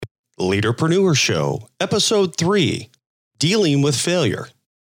Leaderpreneur Show, Episode 3, Dealing with Failure.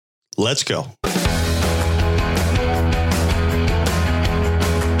 Let's go.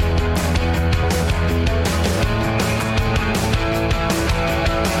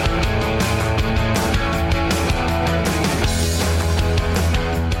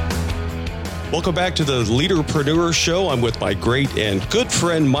 Welcome back to the Leaderpreneur Show. I'm with my great and good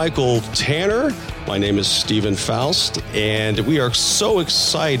friend, Michael Tanner. My name is Stephen Faust, and we are so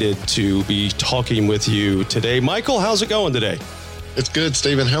excited to be talking with you today. Michael, how's it going today? It's good,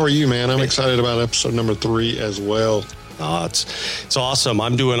 Stephen. How are you, man? I'm excited about episode number 3 as well. It's awesome.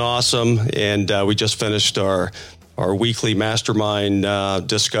 I'm doing awesome, and we just finished our weekly mastermind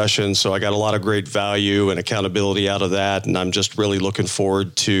discussion, so I got a lot of great value and accountability out of that, and I'm just really looking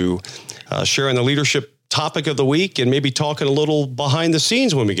forward to sharing the leadership topic of the week and maybe talking a little behind the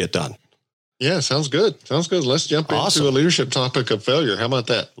scenes when we get done. Yeah, sounds good. Let's jump into a leadership topic of failure. How about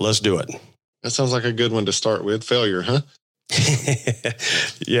that? Let's do it. That sounds like a good one to start with. Failure, huh?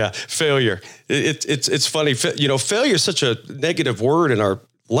 Yeah, failure. It's funny. Failure is such a negative word in our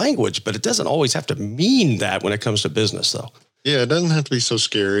language, but it doesn't always have to mean that when it comes to business, though. Yeah, it doesn't have to be so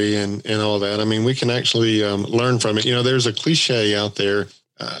scary and all that. I mean, we can actually learn from it. There's a cliche out there,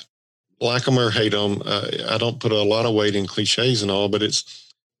 like them or hate them. I don't put a lot of weight in cliches and all, but it's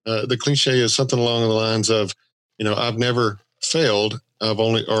the cliche is something along the lines of, I've never failed,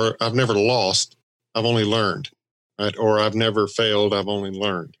 I've never lost, I've only learned, right? Or I've never failed, I've only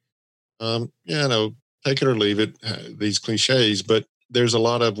learned. Take it or leave it, these cliches, but there's a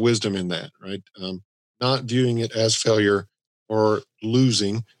lot of wisdom in that, right? Not viewing it as failure or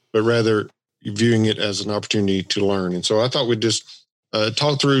losing, but rather viewing it as an opportunity to learn. And so I thought we'd just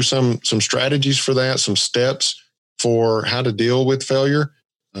talk through some strategies for that, some steps for how to deal with failure.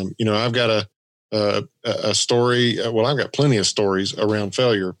 I've got a story. Well, I've got plenty of stories around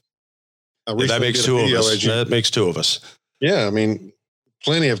failure. That makes two of us. That makes two of us. Yeah, I mean,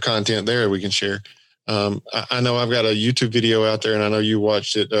 plenty of content there we can share. I know I've got a YouTube video out there, and I know you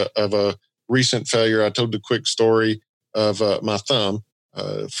watched it, of a recent failure. I told the quick story of my thumb.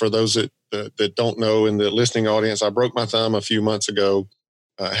 For those that don't know in the listening audience, I broke my thumb a few months ago.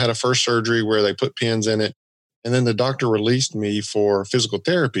 I had a first surgery where they put pins in it, and then the doctor released me for physical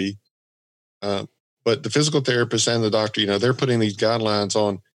therapy. But the physical therapist and the doctor, they're putting these guidelines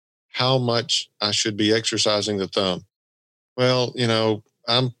on how much I should be exercising the thumb. Well,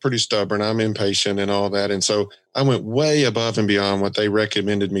 I'm pretty stubborn. I'm impatient and all that. And so I went way above and beyond what they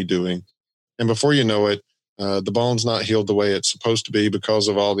recommended me doing. And before you know it, the bone's not healed the way it's supposed to be because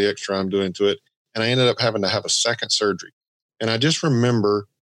of all the extra I'm doing to it. And I ended up having to have a second surgery. And I just remember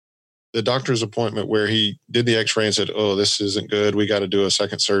the doctor's appointment where he did the x-ray and said, "Oh, this isn't good. We got to do a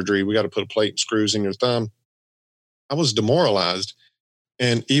second surgery. We got to put a plate and screws in your thumb." I was demoralized.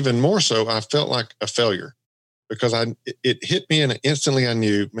 And even more so, I felt like a failure because it hit me, and instantly I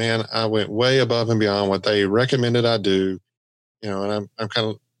knew, man, I went way above and beyond what they recommended I do. And I'm kind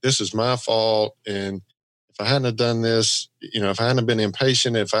of, this is my fault. And if I hadn't have done this, if I hadn't have been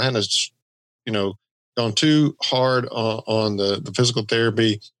impatient, if I hadn't have, gone too hard on the physical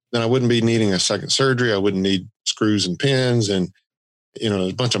therapy, then I wouldn't be needing a second surgery. I wouldn't need screws and pins, and,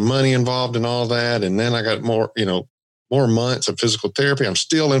 there's a bunch of money involved in all that. And then I got more months of physical therapy. I'm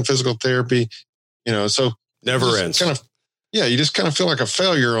still in physical therapy, so never ends. You just kind of feel like a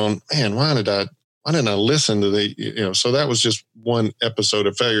failure on, man, why didn't I listen to so that was just one episode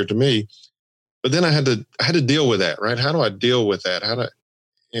of failure to me. But then I had to deal with that, right? How do I deal with that?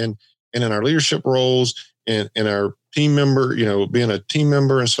 And in our leadership roles and in our team member, being a team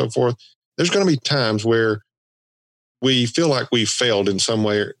member and so forth, there's going to be times where we feel like we failed in some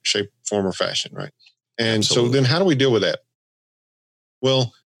way, shape, form, or fashion, right? And Absolutely. So then how do we deal with that?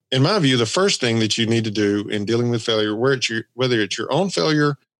 Well, in my view, the first thing that you need to do in dealing with failure, whether it's your own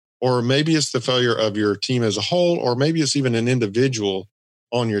failure, or maybe it's the failure of your team as a whole, or maybe it's even an individual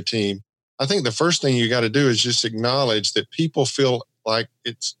on your team, I think the first thing you got to do is just acknowledge that people feel like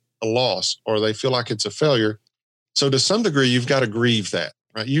it's a loss or they feel like it's a failure. So to some degree, you've got to grieve that,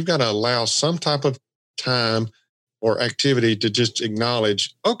 right? You've got to allow some type of time or activity to just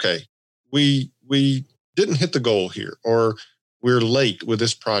acknowledge, okay, we didn't hit the goal here, or we're late with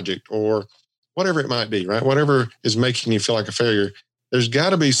this project, or whatever it might be, right? Whatever is making you feel like a failure, there's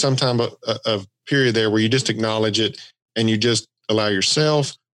got to be some time of period there where you just acknowledge it and you just allow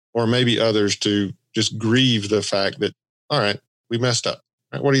yourself or maybe others to just grieve the fact that, all right, we messed up.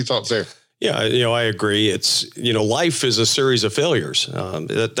 Right? What are your thoughts there? Yeah, I agree. It's, life is a series of failures.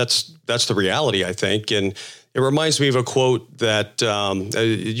 That's the reality, I think. And it reminds me of a quote that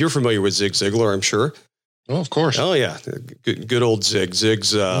you're familiar with Zig Ziglar, I'm sure. Oh, of course. Oh yeah, good old Zig.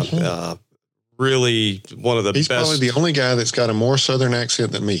 Zig's really one of the He's best. He's probably the only guy that's got a more Southern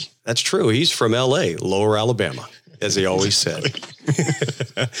accent than me. That's true. He's from L.A., Lower Alabama, as he always said.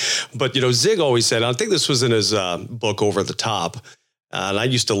 But, Zig always said, I think this was in his book, Over the Top, and I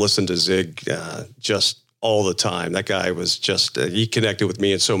used to listen to Zig just all the time. That guy was just, he connected with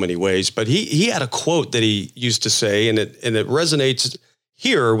me in so many ways. But he had a quote that he used to say, and it resonates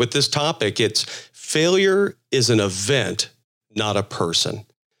here with this topic. It's, failure is an event, not a person.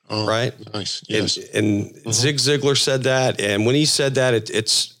 Oh, right. Nice. Yes. And Zig Ziglar said that. And when he said that,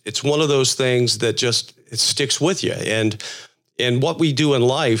 it's one of those things that just, it sticks with you. And what we do in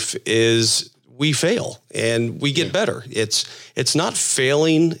life is we fail and we get better. It's not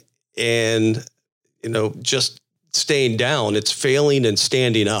failing and, just staying down. It's failing and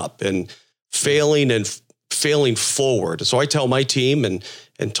standing up and failing forward. So I tell my team and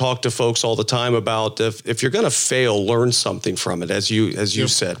talk to folks all the time about if you're going to fail, learn something from it. As you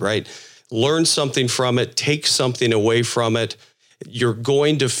said, right? Learn something from it, take something away from it. You're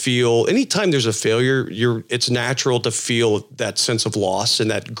going to feel, anytime there's a failure, it's natural to feel that sense of loss and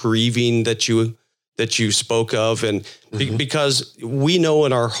that grieving that you spoke of. And because we know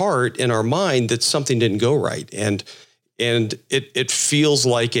in our heart, in our mind, that something didn't go right. And it feels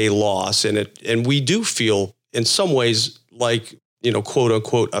like a loss. And we do feel in some ways like, quote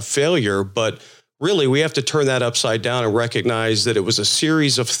unquote, a failure, but really we have to turn that upside down and recognize that it was a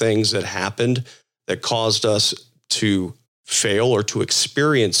series of things that happened that caused us to fail or to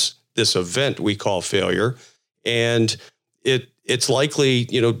experience this event we call failure. And it's likely,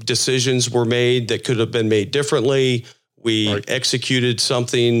 decisions were made that could have been made differently. We executed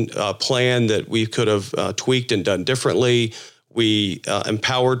something, a plan that we could have tweaked and done differently. We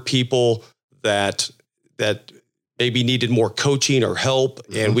empowered people that maybe needed more coaching or help,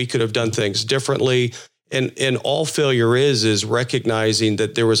 and we could have done things differently. And all failure is recognizing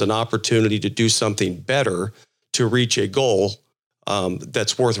that there was an opportunity to do something better to reach a goal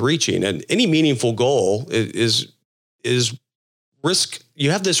that's worth reaching. And any meaningful goal is risk. You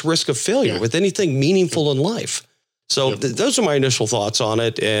have this risk of failure with anything meaningful in life. So those are my initial thoughts on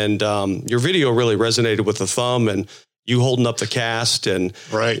it. And your video really resonated with the thumb and you holding up the cast. And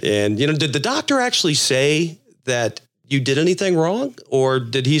did the doctor actually say that you did anything wrong, or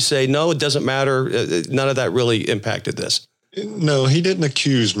did he say, no, it doesn't matter? None of that really impacted this. No, he didn't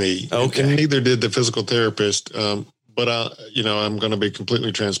accuse me. Okay. And neither did the physical therapist. But I'm going to be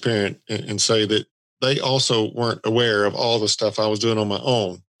completely transparent and say that they also weren't aware of all the stuff I was doing on my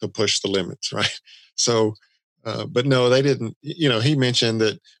own to push the limits. Right. So, but no, they didn't, he mentioned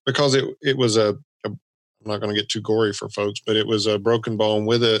that because it was I'm not going to get too gory for folks, but it was a broken bone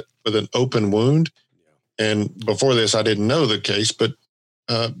with an open wound. And before this, I didn't know the case, but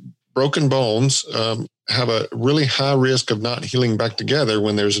broken bones have a really high risk of not healing back together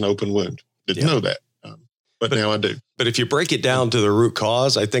when there's an open wound. Didn't know that, but now I do. But if you break it down to the root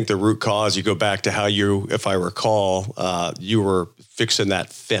cause, I think the root cause, you go back to how if I recall, you were fixing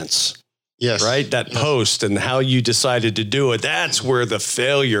that fence. Yes. Right? That post and how you decided to do it. That's where the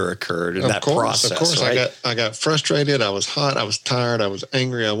failure occurred in that process. Of course. Right? I got frustrated. I was hot. I was tired. I was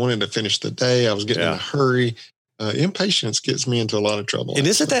angry. I wanted to finish the day. I was getting in a hurry. Impatience gets me into a lot of trouble. And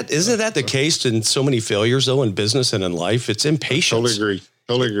isn't that the case in so many failures, though, in business and in life? It's impatience. Totally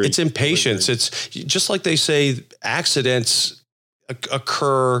agree. It's impatience. It's just like they say, accidents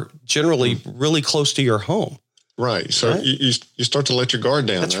occur generally really close to your home. Right. So you start to let your guard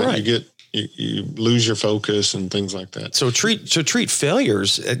down. That's right. You lose your focus and things like that. So treat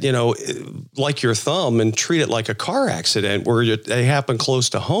failures, like your thumb, and treat it like a car accident where they happen close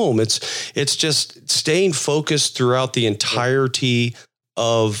to home. It's just staying focused throughout the entirety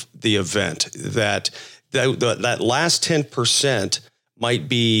of the event. That last 10% might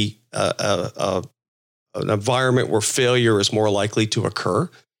be an environment where failure is more likely to occur,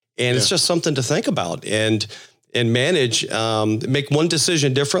 and it's just something to think about and manage, make one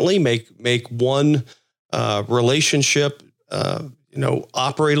decision differently, make one relationship,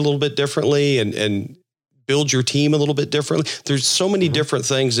 operate a little bit differently and build your team a little bit differently. There's so many different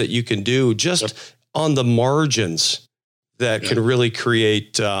things that you can do just on the margins that can really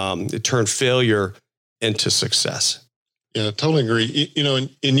create, turn failure into success. Yeah, totally agree.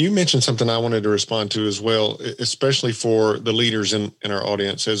 And you mentioned something I wanted to respond to as well, especially for the leaders in our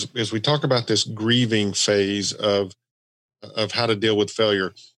audience, as we talk about this grieving phase of how to deal with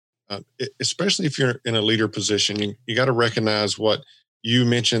failure, especially if you're in a leader position, you got to recognize what you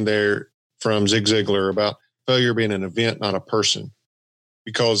mentioned there from Zig Ziglar about failure being an event, not a person,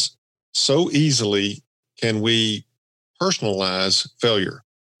 because so easily can we personalize failure,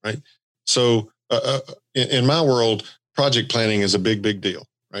 right? So in my world, project planning is a big deal,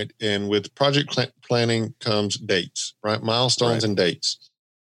 right? And with project planning comes dates, right? Milestones and dates.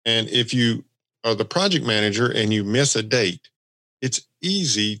 And if you are the project manager and you miss a date, it's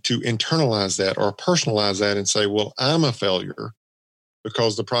easy to internalize that or personalize that and say, well, I'm a failure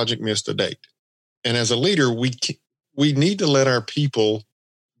because the project missed a date. And as a leader, we need to let our people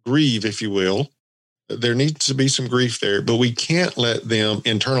grieve, if you will. There needs to be some grief there, but we can't let them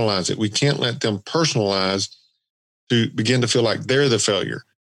internalize it. We can't let them personalize to begin to feel like they're the failure.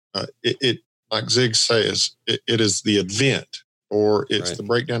 Like Zig says, it is the event, or it's the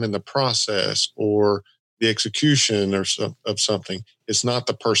breakdown in the process, or the execution of something. It's not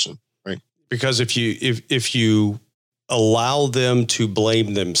the person, right? Because if you allow them to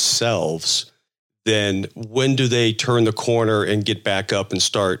blame themselves, then when do they turn the corner and get back up and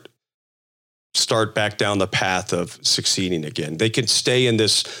start back down the path of succeeding again? They can stay in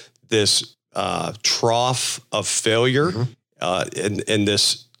this trough of failure, and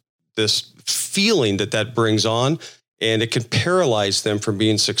this feeling that brings on, and it can paralyze them from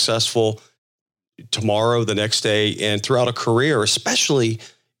being successful tomorrow, the next day, and throughout a career, especially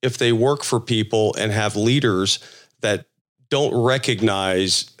if they work for people and have leaders that don't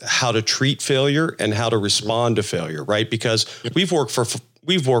recognize how to treat failure and how to respond to failure, right? Because we've worked for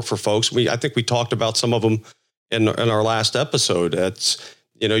folks. I think we talked about some of them in our last episode. It's,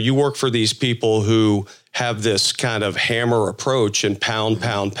 you work for these people who have this kind of hammer approach and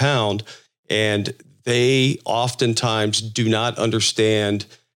pound, and they oftentimes do not understand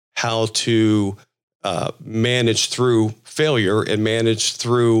how to manage through failure and manage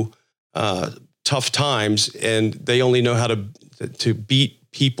through tough times, and they only know how to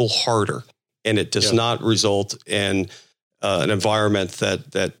beat people harder, and it does not result in an environment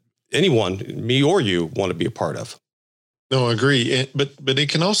that anyone, me or you, want to be a part of. No, I agree. But it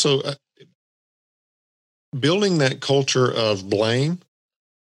can also building that culture of blame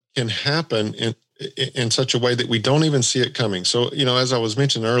can happen in such a way that we don't even see it coming. So, as I was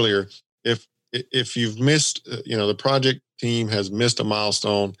mentioning earlier, if you've missed, the project team has missed a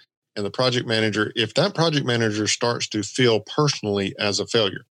milestone, and the project manager, if that project manager starts to feel personally as a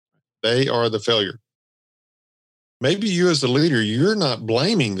failure, they are the failure. Maybe you as the leader, you're not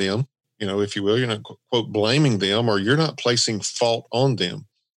blaming them, if you will, you're not, quote, blaming them, or you're not placing fault on them.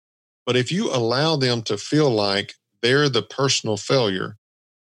 But if you allow them to feel like they're the personal failure,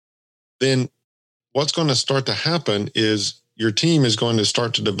 then what's going to start to happen is your team is going to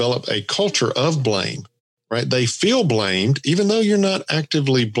start to develop a culture of blame, right? They feel blamed, even though you're not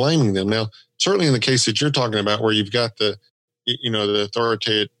actively blaming them. Now, certainly in the case that you're talking about, where you've got the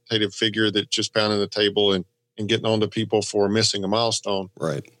authoritative figure that's just pounding the table and getting on to people for missing a milestone.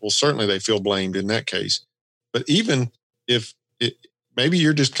 Right. Well, certainly they feel blamed in that case. But even if maybe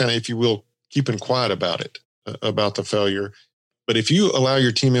you're just kind of, if you will, keeping quiet about it, about the failure. But if you allow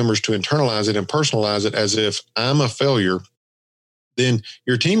your team members to internalize it and personalize it as if I'm a failure, then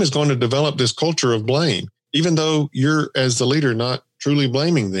your team is going to develop this culture of blame, even though you're, as the leader, not truly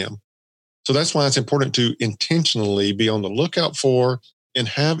blaming them. So that's why it's important to intentionally be on the lookout for and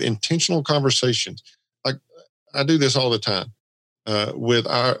have intentional conversations. Like I do this all the time with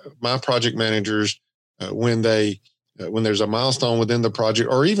my project managers when there's a milestone within the project,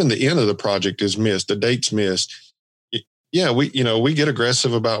 or even the end of the project is missed, the date's missed. We get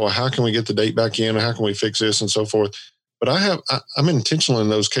aggressive about, well, how can we get the date back in, or how can we fix this, and so forth. But I'm intentional in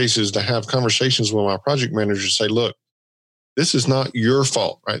those cases to have conversations with my project managers, say, look, this is not your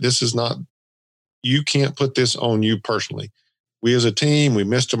fault, right? You can't put this on you personally. We as a team, we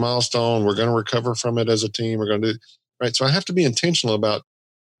missed a milestone. We're going to recover from it as a team. We're going to do, right? So I have to be intentional about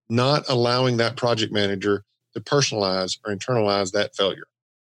not allowing that project manager to personalize or internalize that failure,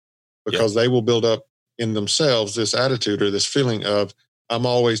 because they will build up in themselves this attitude or this feeling of, I'm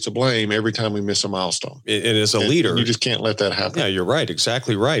always to blame every time we miss a milestone. And as a leader, you just can't let that happen. Yeah, you're right.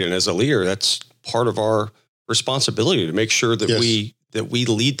 Exactly right. And as a leader, that's part of our responsibility to make sure that we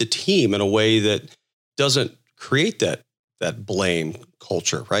lead the team in a way that doesn't create that blame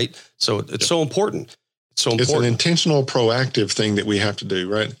culture, right? So it's so important. It's an intentional, proactive thing that we have to do,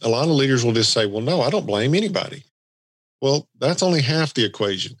 right? A lot of leaders will just say, well, no, I don't blame anybody. Well, that's only half the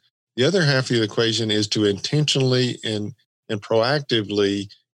equation. The other half of the equation is to intentionally and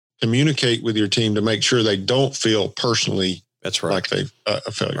proactively communicate with your team to make sure they don't feel personally like they've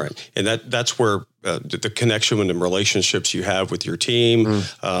a failure. Right. And that's where the connection and the relationships you have with your team,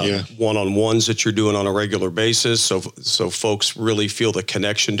 one-on-ones that you're doing on a regular basis. So folks really feel the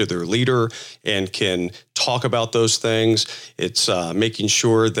connection to their leader and can talk about those things. It's making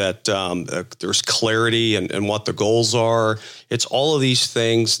sure that there's clarity and what the goals are. It's all of these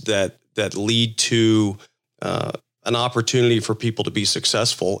things that that lead to an opportunity for people to be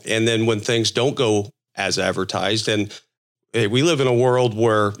successful. And then when things don't go as advertised, and hey, we live in a world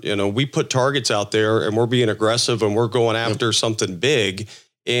where, we put targets out there and we're being aggressive and we're going after something big,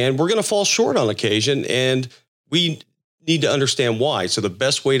 and we're going to fall short on occasion. And we need to understand why. So the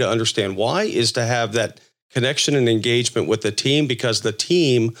best way to understand why is to have that connection and engagement with the team, because the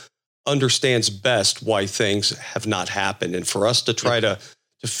team understands best why things have not happened. And for us to try to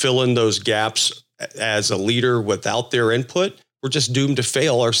fill in those gaps as a leader without their input, we're just doomed to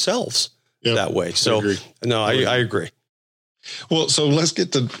fail ourselves that way. So I agree. Well, so let's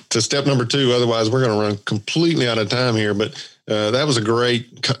get to step number 2. Otherwise, we're going to run completely out of time here. But that was a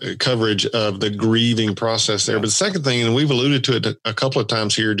great coverage of the grieving process there. But the second thing, and we've alluded to it a couple of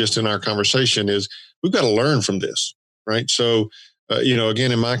times here just in our conversation, is we've got to learn from this, right? So,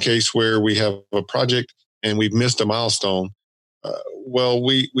 again, in my case where we have a project and we've missed a milestone,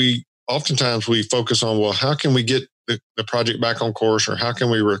 we oftentimes we focus on, well, how can we get the project back on course, or how can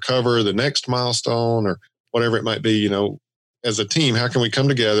we recover the next milestone, or whatever it might be, as a team, how can we come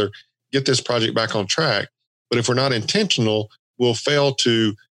together, get this project back on track? But if we're not intentional, we'll fail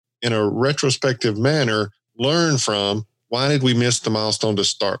to, in a retrospective manner, learn from why did we miss the milestone to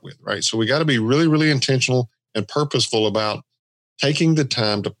start with, right? So we got to be really, really intentional and purposeful about taking the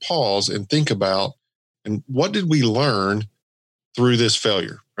time to pause and think about, and what did we learn through this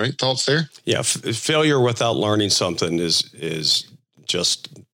failure, right? Thoughts there? Yeah. Failure without learning something is just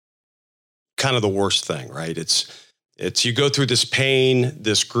kind of the worst thing, right? It's you go through this pain,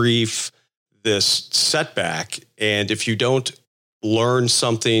 this grief, this setback, and if you don't learn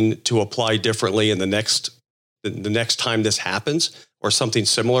something to apply differently in the next time this happens or something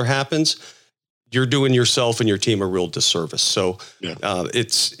similar happens, you're doing yourself and your team a real disservice. So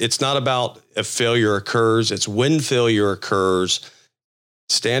it's not about if failure occurs, it's when failure occurs.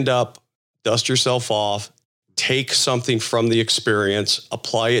 Stand up, dust yourself off, take something from the experience,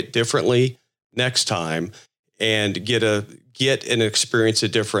 apply it differently next time, and get and experience a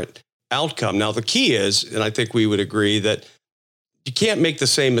different outcome. Now, the key is, and I think we would agree, that you can't make the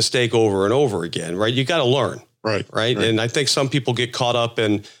same mistake over and over again, right? You got to learn. Right. And I think some people get caught up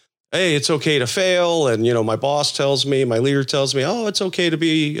in, hey, it's okay to fail. And, my boss tells me, my leader tells me, oh, it's okay to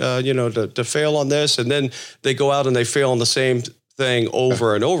be, to fail on this. And then they go out and they fail on the same thing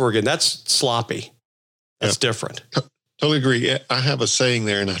over and over again. That's sloppy. That's different. Totally agree. I have a saying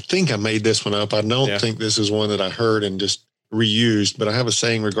there, and I think I made this one up. I don't think this is one that I heard and just reused, but I have a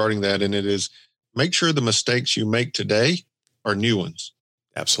saying regarding that, and it is, make sure the mistakes you make today are new ones.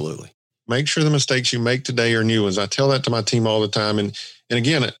 Absolutely. Make sure the mistakes you make today are new ones. I tell that to my team all the time. And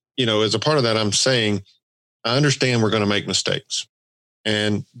again, as a part of that, I'm saying, I understand we're going to make mistakes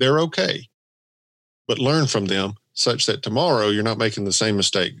and they're okay, but learn from them such that tomorrow you're not making the same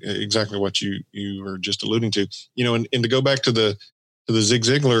mistake. Exactly what you were just alluding to, and to go back to the Zig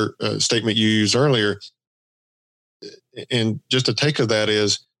Ziglar statement you used earlier, and just a take of that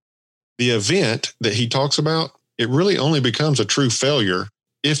is the event that he talks about, it really only becomes a true failure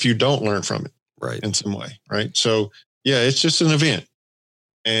if you don't learn from it, right, in some way, right? So, it's just an event.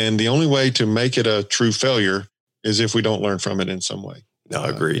 And the only way to make it a true failure is if we don't learn from it in some way. No,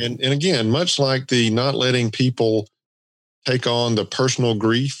 agreed. And again, much like the not letting people take on the personal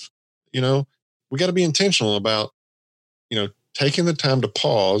grief, we got to be intentional about, taking the time to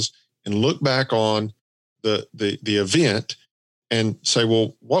pause and look back on the event and say,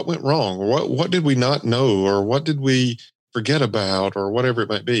 well, what went wrong? Or what did we not know? Or what did we forget about, or whatever it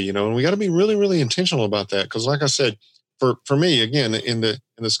might be, and we got to be really, really intentional about that. Because like I said, for me, again, in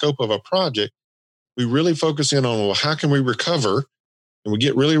the scope of a project, we really focus in on, well, how can we recover? And we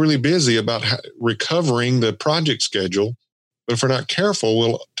get really, really busy about recovering the project schedule. But if we're not careful,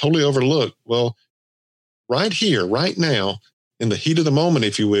 we'll totally overlook, well, right here, right now, in the heat of the moment,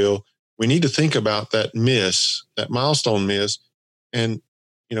 if you will, we need to think about that milestone miss. And,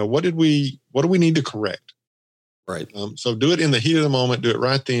 what do we need to correct? Right. So do it in the heat of the moment, do it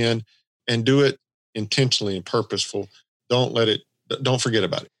right then, and do it intentionally and purposeful. Don't forget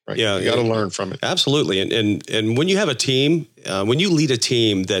about it. Right. Yeah. You got to learn from it. Absolutely. And when you have a team, when you lead a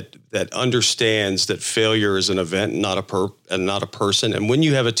team that understands that failure is an event, not a person. And when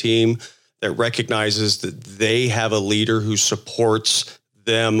you have a team that recognizes that they have a leader who supports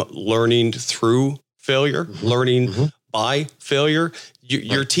them learning through failure, learning by failure,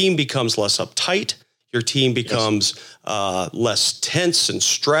 your team becomes less uptight. Your team becomes less tense and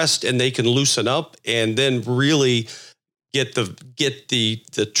stressed, and they can loosen up and then really get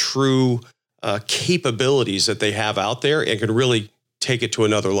the true capabilities that they have out there, and can really take it to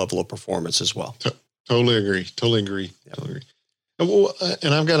another level of performance as well. Totally agree. Well,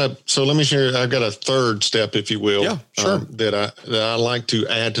 and so let me share. I've got a third step, if you will, Yeah, sure. that I like to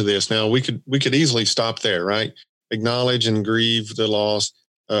add to this. Now we could easily stop there, right? Acknowledge and grieve the loss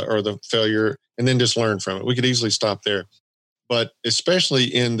or the failure, and then just learn from it. We could easily stop there, but especially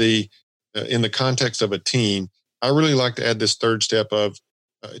in the context of a team, I really like to add this third step of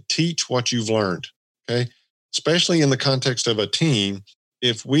teach what you've learned. Okay, especially in the context of a team,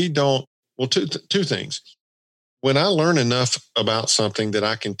 if we don't, well, two things. When I learn enough about something that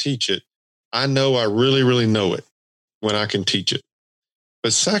I can teach it, I know I really, really know it when I can teach it.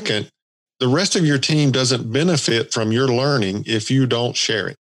 But second, the rest of your team doesn't benefit from your learning if you don't share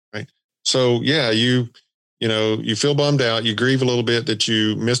it, right? So yeah, you feel bummed out, you grieve a little bit that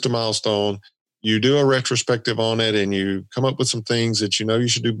you missed a milestone, you do a retrospective on it, and you come up with some things that you know you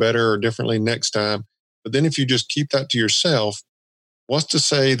should do better or differently next time. But then if you just keep that to yourself, what's to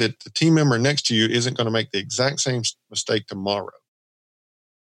say that the team member next to you isn't going to make the exact same mistake tomorrow?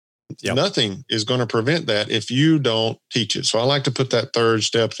 Yep. Nothing is going to prevent that if you don't teach it. So I like to put that third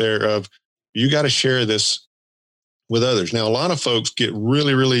step there of you got to share this with others. Now, a lot of folks get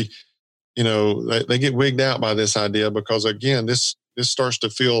really, really, they get wigged out by this idea because, again, this starts to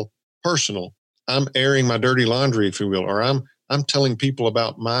feel personal. I'm airing my dirty laundry, if you will, or I'm telling people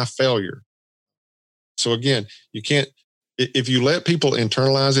about my failure. So again, you can't, if you let people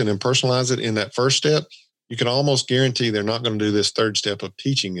internalize it and personalize it in that first step, you can almost guarantee they're not going to do this third step of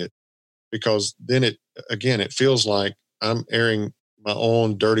teaching it, because then it feels like I'm airing my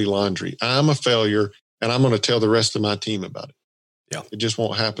own dirty laundry. I'm a failure and I'm going to tell the rest of my team about it. Yeah. It just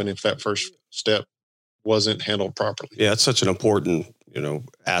won't happen if that first step wasn't handled properly. Yeah, it's such an important,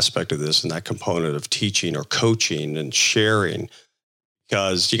 aspect of this and that component of teaching or coaching and sharing,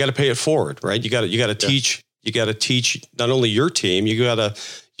 because you got to pay it forward, right? You got to teach. You got to teach not only your team. You got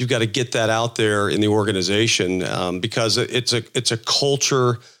to get that out there in the organization, because it's a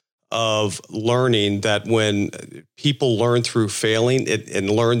culture of learning that when people learn through failing and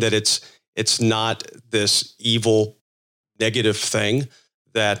learn that it's not this evil, negative thing,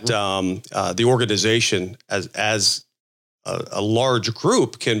 that the organization as a large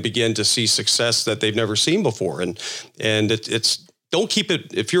group can begin to see success that they've never seen before. And it's don't keep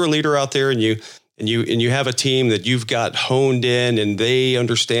it, if you're a leader out there and you have a team that you've got honed in and they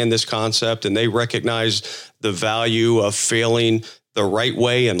understand this concept and they recognize the value of failing the right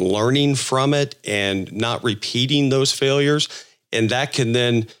way and learning from it and not repeating those failures. And that can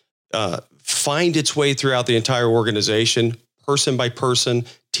then find its way throughout the entire organization, person by person,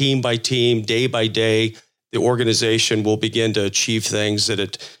 team by team, day by day. The organization will begin to achieve things that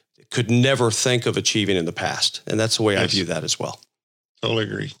it could never think of achieving in the past. And that's the way I view that as well. Totally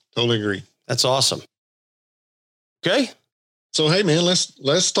agree. That's awesome. Okay. So, hey man,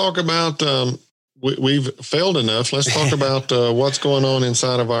 let's talk about, we've failed enough. Let's talk about what's going on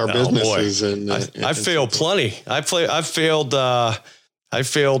inside of our businesses. Boy. I've failed plenty. I've failed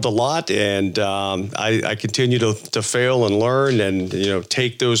a lot, and I continue to fail and learn and,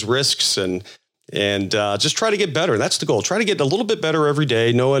 take those risks and just try to get better. That's the goal. Try to get a little bit better every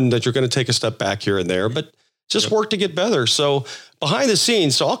day, knowing that you're going to take a step back here and there, but just work to get better. So behind the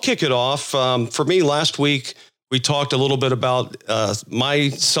scenes, so I'll kick it off. For me, last week, we talked a little bit about my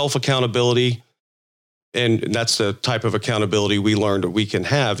self-accountability. And that's the type of accountability we learned that we can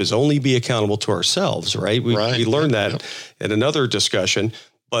have, is only be accountable to ourselves, right? We learned that in another discussion.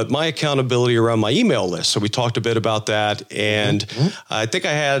 But my accountability around my email list. So we talked a bit about that. And I think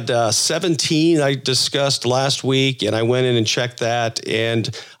I had 17 I discussed last week, and I went in and checked that. And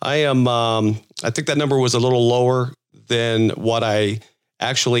I think that number was a little lower than what I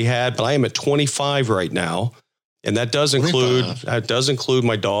actually had, but I am at 25 right now. And that does include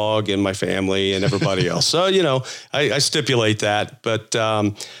my dog and my family and everybody else. So, I stipulate that, but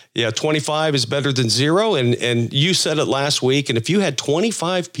 25 is better than 0. And you said it last week. And if you had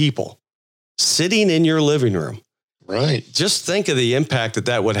 25 people sitting in your living room, right, just think of the impact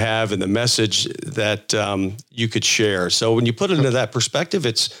that would have and the message that you could share. So when you put it into that perspective,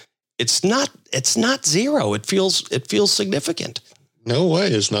 it's not 0. It feels significant. No way,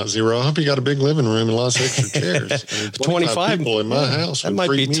 it's not 0. I hope you got a big living room and lots of extra chairs. 25 people in my house that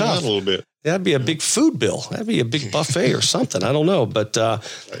might be tough. A little bit. That'd be a big food bill. That'd be a big buffet or something. I don't know, but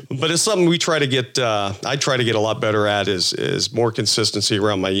it's something we try to get. I try to get a lot better at is more consistency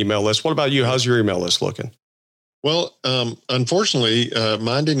around my email list. What about you? How's your email list looking? Well, unfortunately,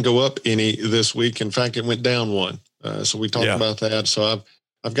 mine didn't go up any this week. In fact, it went down 1. So we talked about that. So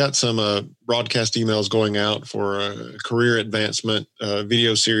I've got some broadcast emails going out for a career advancement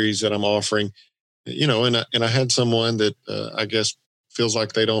video series that I'm offering, and I had someone that I guess feels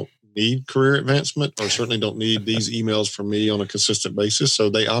like they don't need career advancement or certainly don't need these emails from me on a consistent basis. So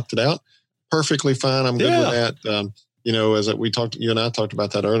they opted out. Perfectly fine. I'm good with that. As we talked, you and I talked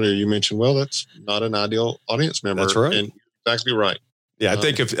about that earlier, you mentioned, well, that's not an ideal audience member. That's right. And you're exactly right. Yeah. I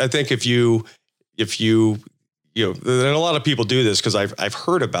think if you, and a lot of people do this because I've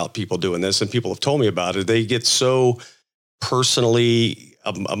heard about people doing this and people have told me about it. They get so personally,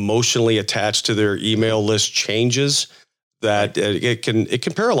 emotionally attached to their email list changes that it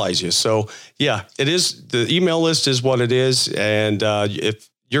can paralyze you. So yeah, it is. The email list is what it is. And if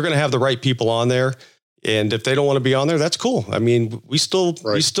you're going to have the right people on there, and if they don't want to be on there, that's cool. I mean, we still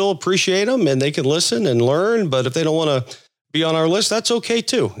appreciate them and they can listen and learn, but if they don't want to be on our list, that's okay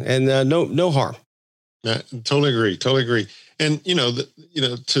too. And no harm. Yeah, totally agree. And,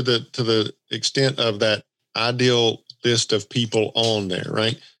 to the extent of that ideal list of people on there,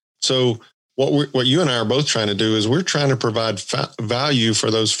 right? So what you and I are both trying to do is we're trying to provide value for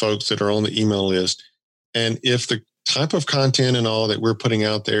those folks that are on the email list. And if the type of content and all that we're putting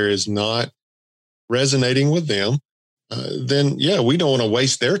out there is not resonating with them, then we don't want to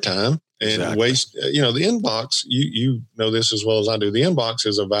waste their time and waste, the inbox. You know this as well as I do. The inbox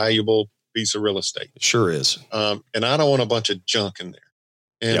is a valuable piece of real estate. It sure is. And I don't want a bunch of junk in there.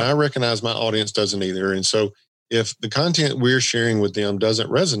 And I recognize my audience doesn't either. And so if the content we're sharing with them doesn't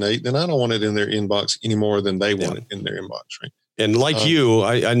resonate, then I don't want it in their inbox any more than they want it in their inbox, right? And like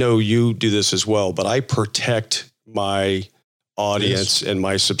I know you do this as well, but I protect my audience and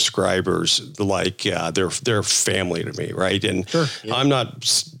my subscribers like they're family to me, right? And I'm not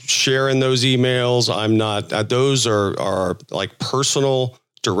sharing those emails. I'm not. Those are like personal,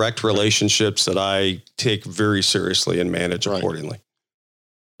 direct relationships that I take very seriously and manage accordingly.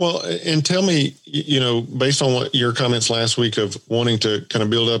 Well, and tell me, based on what your comments last week of wanting to kind of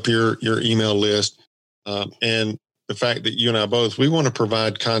build up your email list, and the fact that you and I both, we want to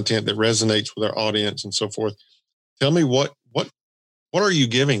provide content that resonates with our audience and so forth. Tell me what are you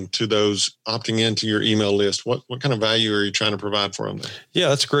giving to those opting into your email list? What kind of value are you trying to provide for them there? Yeah,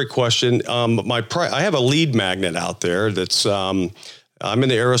 that's a great question. I have a lead magnet out there that's, I'm in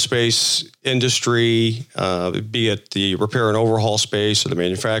the aerospace industry, be it the repair and overhaul space or the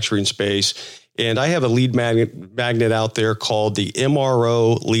manufacturing space. And I have a lead magnet out there called the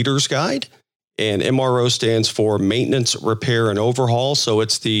MRO Leaders Guide. And MRO stands for Maintenance, Repair, and Overhaul. So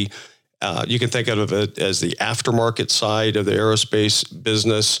it's you can think of it as the aftermarket side of the aerospace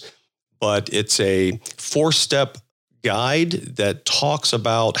business, but it's a 4-step guide that talks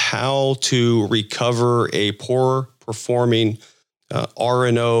about how to recover a poor performing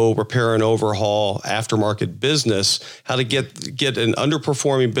R&O, repair and overhaul, aftermarket business, how to get an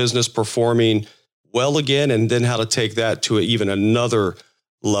underperforming business performing well again, and then how to take that to even another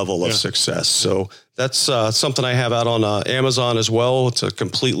level of success. So that's something I have out on Amazon as well. It's a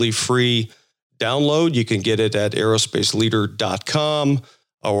completely free download. You can get it at aerospaceleader.com,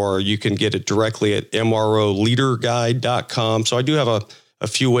 or you can get it directly at mroleaderguide.com. So I do have a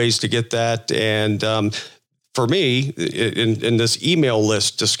few ways to get that. And for me, in this email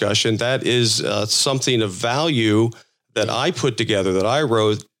list discussion, that is something of value that I put together, that I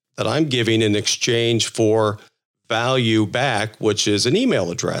wrote, that I'm giving in exchange for value back, which is an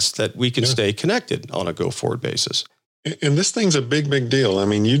email address that we can stay connected on a go-forward basis. And this thing's a big, big deal. I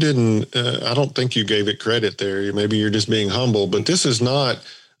mean, you didn't, I don't think you gave it credit there. Maybe you're just being humble, but this is not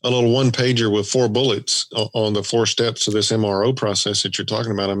a little one-pager with 4 bullets on the 4 steps of this MRO process that you're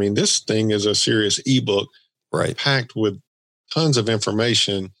talking about. I mean, this thing is a serious ebook, packed with tons of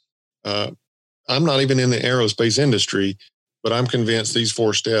information. I'm not even in the aerospace industry, but I'm convinced these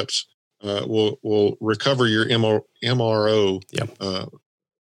 4 steps will recover your MRO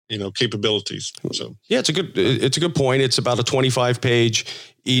capabilities. So it's a good point. It's about a 25-page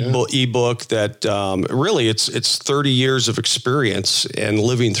ebook that really it's 30 years of experience and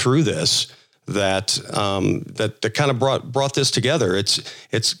living through this that kind of brought this together.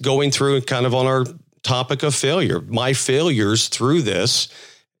 It's going through kind of on our topic of failure, my failures through this,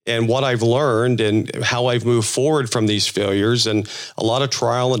 and what I've learned and how I've moved forward from these failures, and a lot of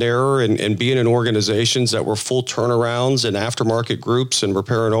trial and error, and being in organizations that were full turnarounds and aftermarket groups and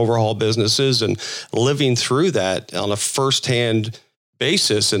repair and overhaul businesses, and living through that on a firsthand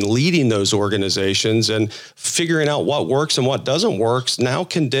basis and leading those organizations and figuring out what works and what doesn't work, now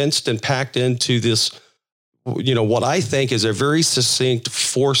condensed and packed into this, what I think is a very succinct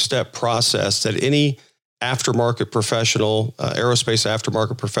 4-step process that any aftermarket professional, aerospace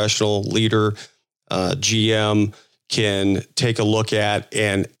aftermarket professional, leader, GM can take a look at,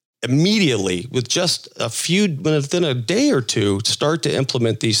 and immediately, with just within a day or two, start to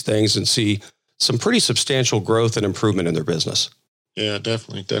implement these things and see some pretty substantial growth and improvement in their business. Yeah,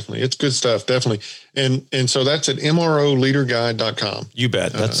 definitely. It's good stuff, definitely. And so that's at mroleaderguide.com. You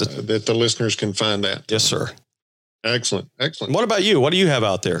bet. That the listeners can find that. Yes, sir. Excellent. What about you? What do you have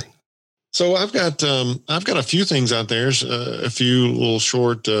out there? So I've got a few things out there, a few little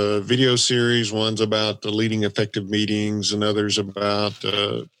short video series. One's about leading effective meetings, and others about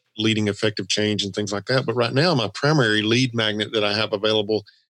leading effective change and things like that. But right now, my primary lead magnet that I have available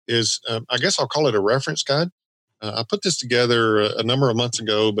is, I guess I'll call it a reference guide. I put this together a number of months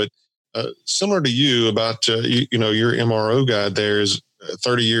ago, but similar to you about your MRO guide, there is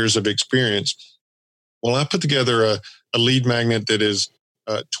 30 years of experience. Well, I put together a lead magnet that is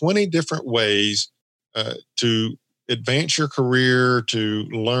 20 different ways to advance your career, to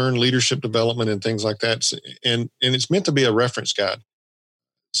learn leadership development and things like that. And it's meant to be a reference guide.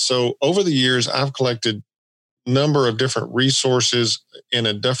 So over the years, I've collected a number of different resources and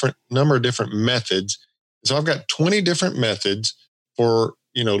a number of different methods. So I've got 20 different methods for,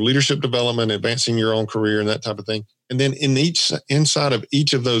 leadership development, advancing your own career and that type of thing. And then inside of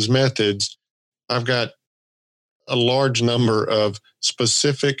each of those methods, I've got a large number of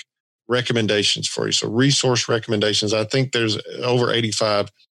specific recommendations for you. So resource recommendations. I think there's over 85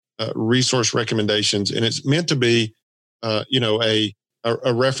 resource recommendations, and it's meant to be, a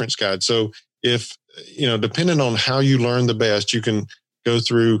reference guide. So if, depending on how you learn the best, you can go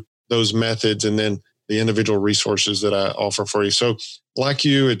through those methods and then the individual resources that I offer for you. So like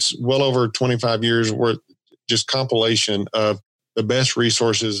you, it's well over 25 years worth, just compilation of the best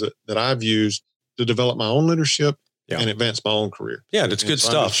resources that I've used to develop my own leadership and advance my own career. Yeah, it's good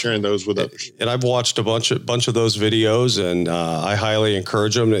stuff. I'm sharing those with others. And I've watched a bunch of those videos, and I highly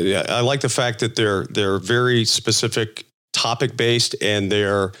encourage them. I like the fact that they're very specific, topic based, and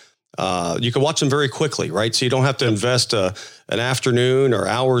they're you can watch them very quickly, right? So you don't have to invest an afternoon or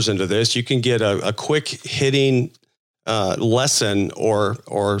hours into this. You can get a quick hitting lesson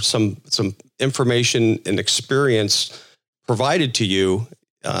or some information and experience provided to you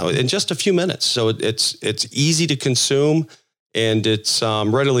in just a few minutes. So it's easy to consume, and it's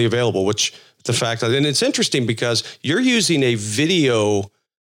readily available, which the fact that, and it's interesting because you're using a video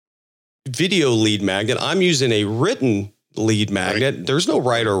lead magnet. I'm using a written lead magnet. Right. There's no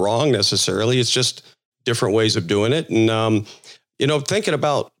right or wrong necessarily. It's just different ways of doing it. And, thinking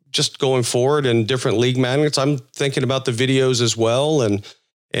about just going forward and different lead magnets, I'm thinking about the videos as well. And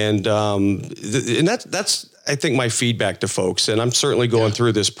that's, I think, my feedback to folks, and I'm certainly going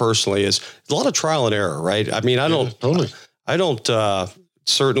through this personally, is a lot of trial and error, right? I mean, I don't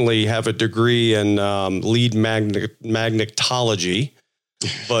certainly have a degree in lead magnetology,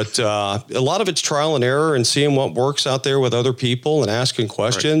 but a lot of it's trial and error and seeing what works out there with other people and asking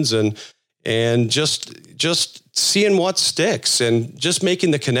questions and just seeing what sticks and just making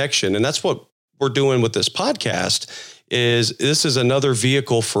the connection. And that's what we're doing with this podcast. This is another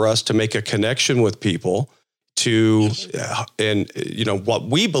vehicle for us to make a connection with people and what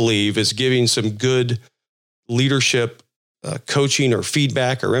we believe is giving some good leadership coaching or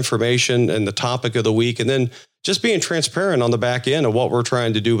feedback or information and the topic of the week, and then just being transparent on the back end of what we're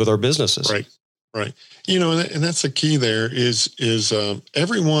trying to do with our businesses. Right. And that's the key there is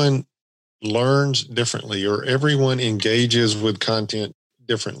everyone learns differently, or everyone engages with content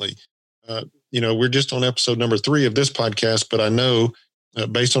differently. We're just on episode number 3 of this podcast, but I know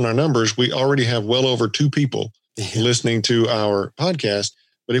based on our numbers, we already have well over 2 people listening to our podcast.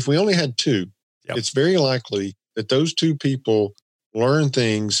 But if we only had 2, it's very likely that those 2 people learn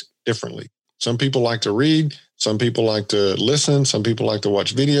things differently. Some people like to read, some people like to listen, some people like to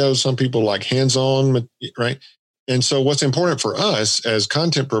watch videos, some people like hands-on, right? And so what's important for us as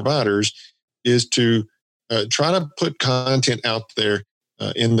content providers is to try to put content out there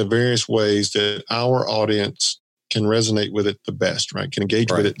in the various ways that our audience can resonate with it the best, right? Can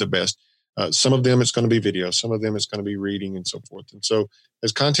engage with it the best. Some of them it's going to be video, some of them it's going to be reading and so forth. And so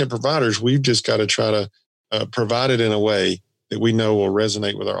as content providers, we've just got to try to provide it in a way that we know will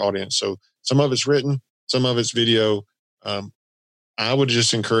resonate with our audience. So some of it's written, some of it's video. I would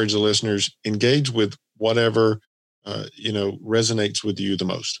just encourage the listeners, engage with whatever resonates with you the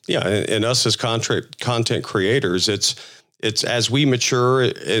most. Yeah, and us as content creators, it's as we mature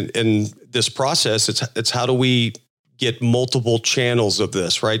in this process, it's how do we get multiple channels of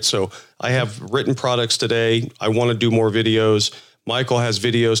this, right? So I have written products today. I want to do more videos. Michael has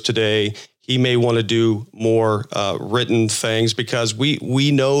videos today. He may want to do more written things because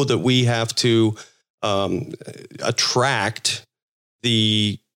we know that we have to attract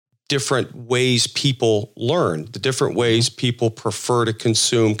the different ways people learn, the different ways people prefer to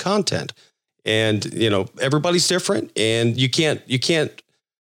consume content. And, everybody's different, and you can't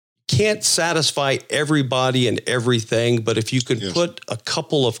can't satisfy everybody and everything, but if you can put a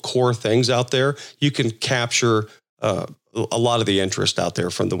couple of core things out there, you can capture a lot of the interest out there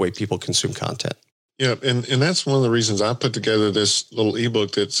from the way people consume content. Yeah, and that's one of the reasons I put together this little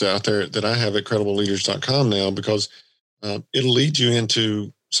ebook that's out there that I have at credibleleaders.com now, because it'll lead you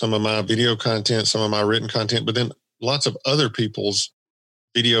into some of my video content, some of my written content, but then lots of other people's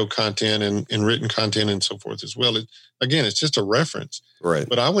video content and written content and so forth as well. It's just a reference. Right.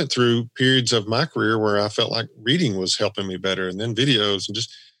 But I went through periods of my career where I felt like reading was helping me better, and then videos, and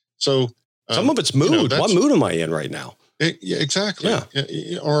just so. Some of it's mood. What mood am I in right now? Yeah, exactly.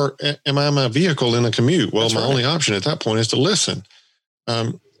 Yeah. Or am I my vehicle in a commute? Well, my only option at that point is to listen.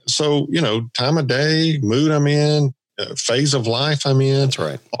 So, time of day, mood I'm in, phase of life I'm in. That's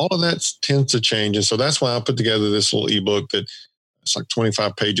right. All of that tends to change. And so that's why I put together this little ebook that it's like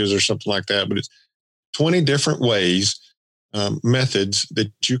 25 pages or something like that. But it's 20 different ways, methods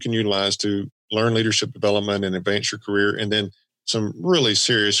that you can utilize to learn leadership development and advance your career. And then some really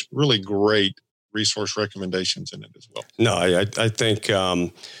serious, really great resource recommendations in it as well. No, I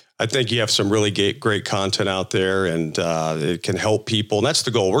think you have some really great content out there, and it can help people. And that's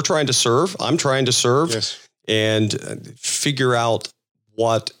the goal. We're trying to serve. I'm trying to serve and figure out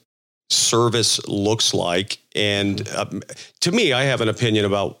what service looks like. And to me, I have an opinion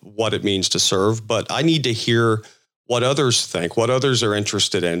about what it means to serve, but I need to hear what others think, what others are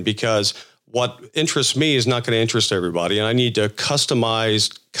interested in, because what interests me is not going to interest everybody. And I need to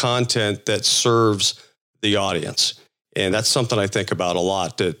customize content that serves the audience. And that's something I think about a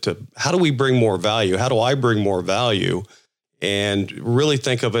lot, to how do we bring more value? How do I bring more value? And really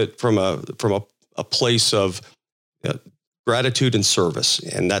think of it from a place of gratitude and service.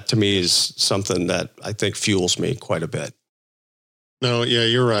 And that to me is something that I think fuels me quite a bit. No, yeah,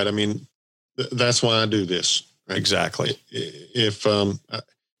 you're right. I mean, that's why I do this. Right? Exactly.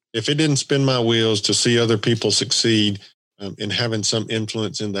 If it didn't spin my wheels to see other people succeed and having some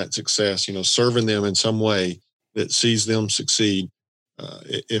influence in that success, serving them in some way that sees them succeed,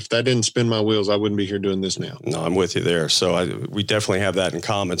 if that didn't spin my wheels, I wouldn't be here doing this now. No, I'm with you there. So we definitely have that in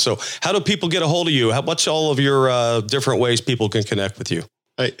common. So how do people get a hold of you? What's all of your different ways people can connect with you?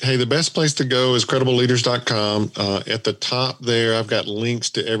 Hey, the best place to go is credibleleaders.com. At the top there, I've got links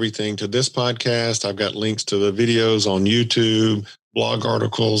to everything, to this podcast. I've got links to the videos on YouTube, blog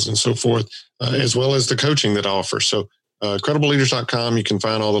articles, and so forth, as well as the coaching that I offer. So credibleleaders.com, you can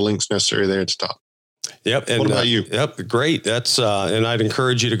find all the links necessary there at the top. Yep. And what about you? Yep. Great. That's, and I'd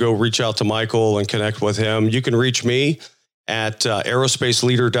encourage you to go reach out to Michael and connect with him. You can reach me at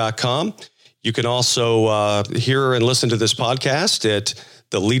aerospaceleader.com. You can also hear and listen to this podcast at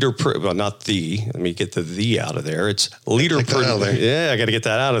the Leader, well, not the, let me get the out of there. It's Leaderpreneur. Yeah, I got to get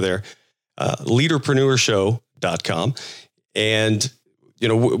that out of there. Leaderpreneurshow.com. And,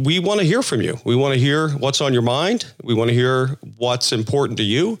 we want to hear from you. We want to hear what's on your mind. We want to hear what's important to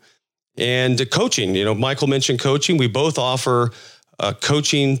you. And coaching, Michael mentioned coaching. We both offer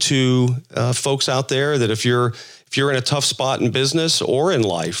coaching to folks out there that if you're in a tough spot in business or in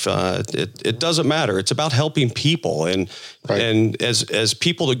life, it doesn't matter. It's about helping people. And as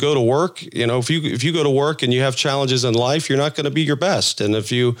people that go to work, if you go to work and you have challenges in life, you're not going to be your best. And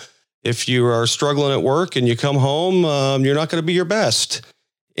if you are struggling at work and you come home, you're not going to be your best.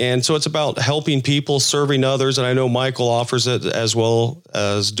 And so it's about helping people, serving others. And I know Michael offers it, as well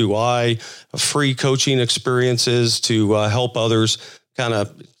as do I, free coaching experiences to help others kind of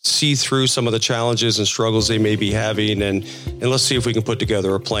see through some of the challenges and struggles they may be having. And let's see if we can put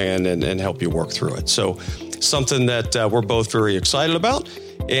together a plan and help you work through it. So something that we're both very excited about.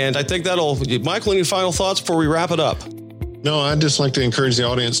 And I think Michael, any final thoughts before we wrap it up? No, I'd just like to encourage the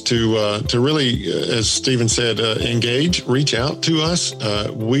audience to really, as Stephen said, engage, reach out to us.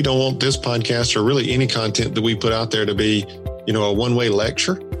 We don't want this podcast or really any content that we put out there to be, a one-way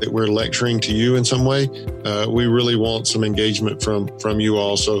lecture, that we're lecturing to you in some way. We really want some engagement from you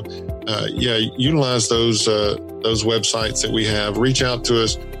all. So, utilize those websites that we have. Reach out to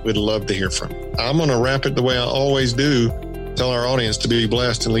us. We'd love to hear from you. I'm going to wrap it the way I always do. Tell our audience to be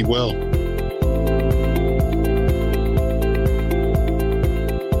blessed and lead well.